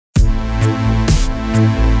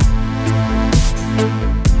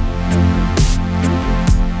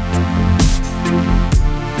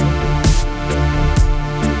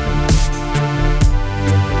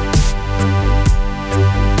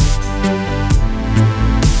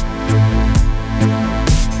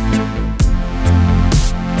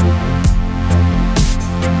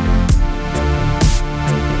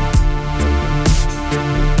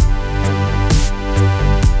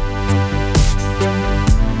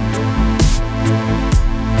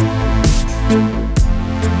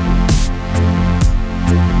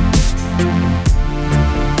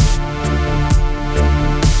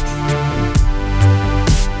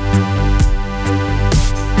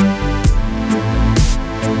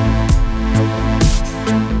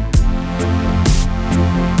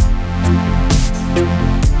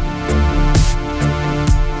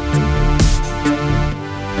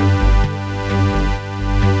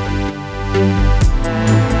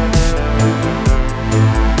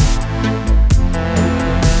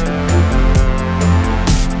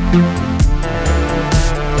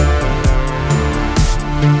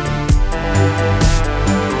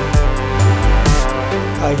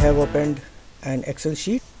opened an Excel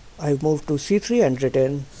sheet. I've moved to C3 and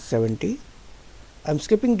written 70. I'm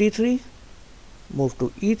skipping D3, move to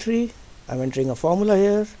E3. I'm entering a formula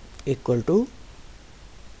here equal to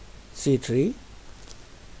C3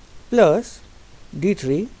 plus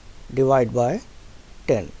D3 divided by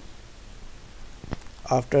 10.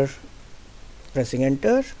 After pressing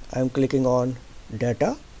enter, I am clicking on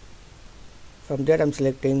data. From there I am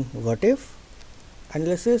selecting what if,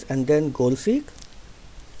 analysis, and then goal seek,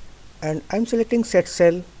 and I am selecting set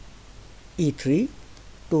cell E3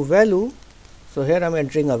 to value. So here I am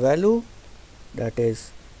entering a value that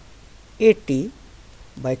is 80.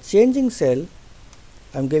 By changing cell,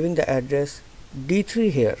 I am giving the address D3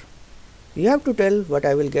 here. You have to tell what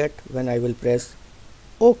I will get when I will press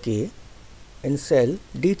OK in cell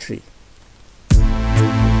D3.